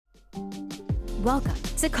Welcome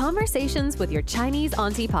to Conversations with Your Chinese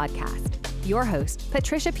Auntie podcast. Your host,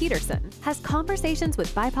 Patricia Petersen, has conversations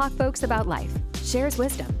with BIPOC folks about life, shares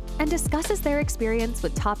wisdom, and discusses their experience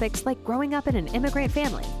with topics like growing up in an immigrant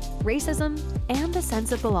family, racism, and the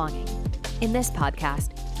sense of belonging. In this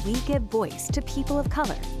podcast, we give voice to people of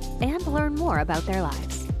color and learn more about their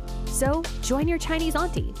lives. So join your Chinese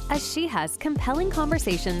auntie as she has compelling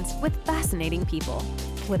conversations with fascinating people.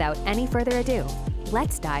 Without any further ado,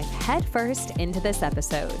 let's dive headfirst into this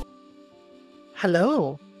episode.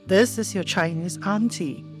 Hello, this is your Chinese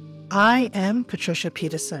Auntie. I am Patricia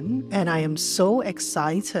Petersen, and I am so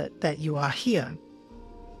excited that you are here.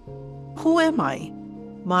 Who am I?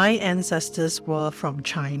 My ancestors were from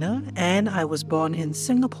China, and I was born in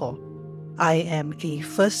Singapore. I am a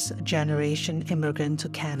first-generation immigrant to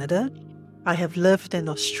Canada. I have lived in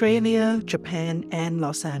Australia, Japan, and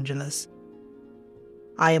Los Angeles.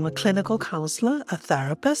 I am a clinical counselor, a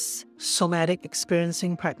therapist, somatic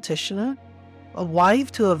experiencing practitioner, a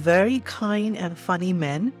wife to a very kind and funny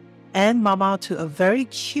man, and mama to a very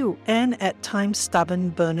cute and at times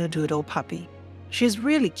stubborn Bernedoodle puppy. She's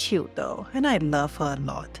really cute though, and I love her a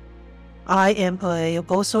lot. I am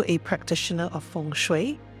also a practitioner of feng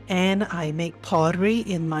shui, and I make pottery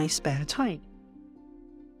in my spare time.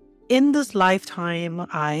 In this lifetime,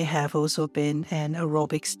 I have also been an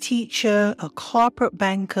aerobics teacher, a corporate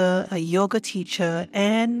banker, a yoga teacher,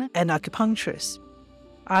 and an acupuncturist.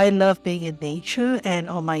 I love being in nature, and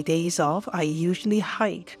on my days off, I usually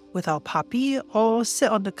hike with our puppy or sit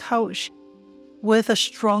on the couch with a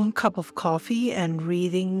strong cup of coffee and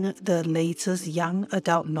reading the latest young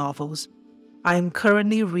adult novels. I am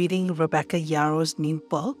currently reading Rebecca Yarrow's new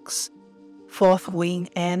books, Fourth Wing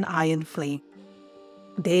and Iron Flame.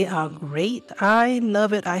 They are great. I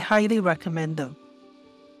love it. I highly recommend them.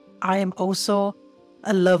 I am also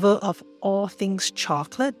a lover of all things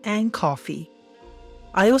chocolate and coffee.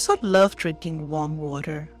 I also love drinking warm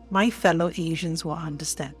water. My fellow Asians will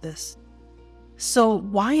understand this. So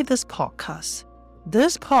why this podcast?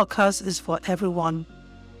 This podcast is for everyone,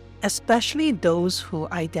 especially those who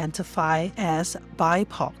identify as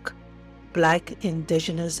BIPOC, Black,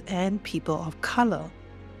 Indigenous, and people of color.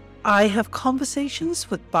 I have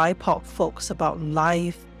conversations with BIPOC folks about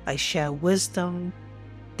life. I share wisdom,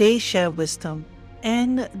 they share wisdom,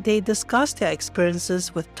 and they discuss their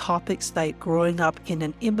experiences with topics like growing up in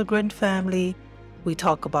an immigrant family. We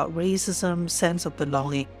talk about racism, sense of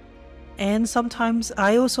belonging. And sometimes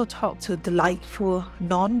I also talk to delightful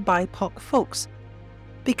non-BIPOC folks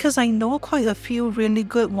because I know quite a few really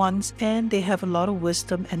good ones and they have a lot of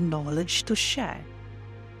wisdom and knowledge to share.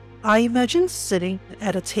 I imagine sitting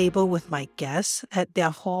at a table with my guests at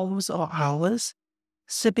their homes or ours,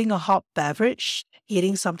 sipping a hot beverage,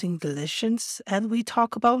 eating something delicious, and we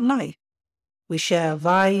talk about life. We share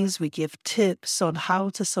advice, we give tips on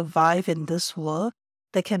how to survive in this world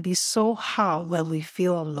that can be so hard when we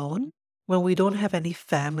feel alone, when we don't have any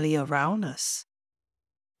family around us.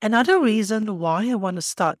 Another reason why I want to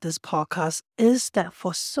start this podcast is that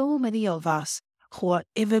for so many of us who are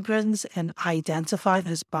immigrants and identify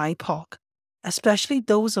as BIPOC, especially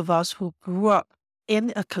those of us who grew up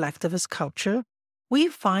in a collectivist culture, we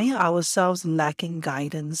find ourselves lacking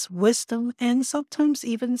guidance, wisdom, and sometimes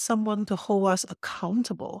even someone to hold us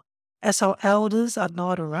accountable as our elders are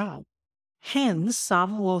not around. Hence,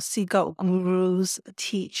 some will seek out gurus,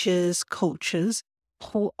 teachers, coaches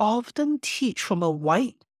who often teach from a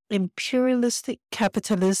white, imperialistic,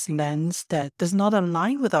 capitalist lens that does not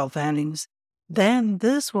align with our values. Then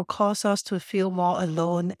this will cause us to feel more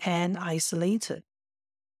alone and isolated.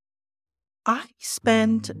 I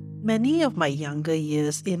spent many of my younger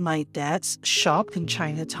years in my dad's shop in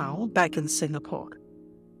Chinatown back in Singapore.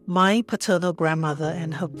 My paternal grandmother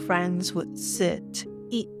and her friends would sit,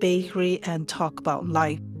 eat bakery, and talk about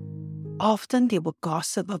life. Often they would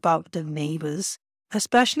gossip about the neighbors,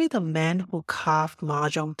 especially the men who carved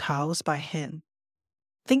mahjong tiles by hand.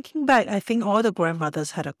 Thinking back, I think all the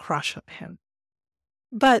grandmothers had a crush on him.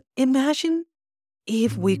 But imagine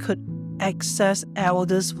if we could access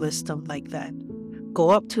elders' wisdom like that. Go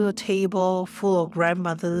up to a table full of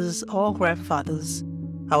grandmothers or grandfathers,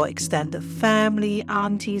 our extended family,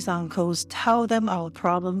 aunties, uncles, tell them our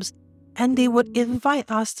problems, and they would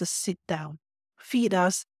invite us to sit down, feed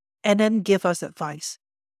us, and then give us advice.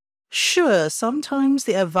 Sure, sometimes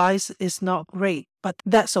the advice is not great, but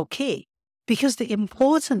that's okay, because the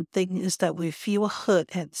important thing is that we feel heard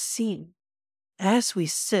and seen. As we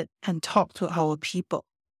sit and talk to our people,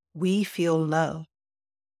 we feel love.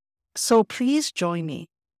 So please join me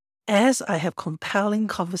as I have compelling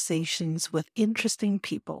conversations with interesting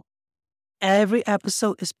people. Every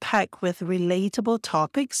episode is packed with relatable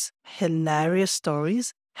topics, hilarious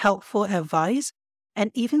stories, helpful advice, and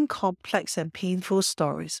even complex and painful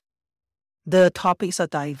stories. The topics are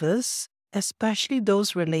diverse, especially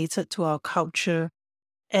those related to our culture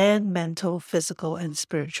and mental, physical, and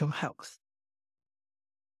spiritual health.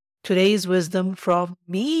 Today's wisdom from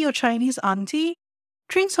me, your Chinese auntie: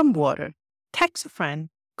 drink some water, text a friend,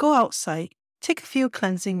 go outside, take a few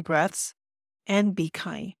cleansing breaths, and be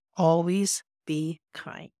kind. Always be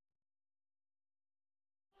kind.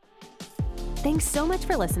 Thanks so much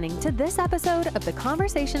for listening to this episode of the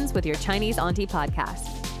Conversations with Your Chinese Auntie podcast.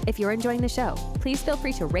 If you're enjoying the show, please feel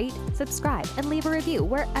free to rate, subscribe, and leave a review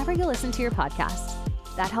wherever you listen to your podcasts.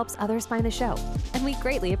 That helps others find the show, and we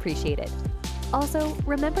greatly appreciate it. Also,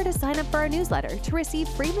 remember to sign up for our newsletter to receive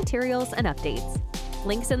free materials and updates.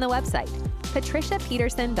 Links in the website,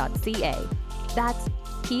 patriciapetersen.ca. That's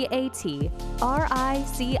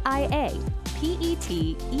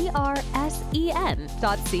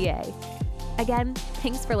PatriciaPetersen.ca. Again,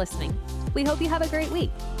 thanks for listening. We hope you have a great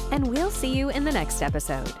week, and we'll see you in the next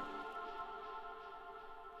episode.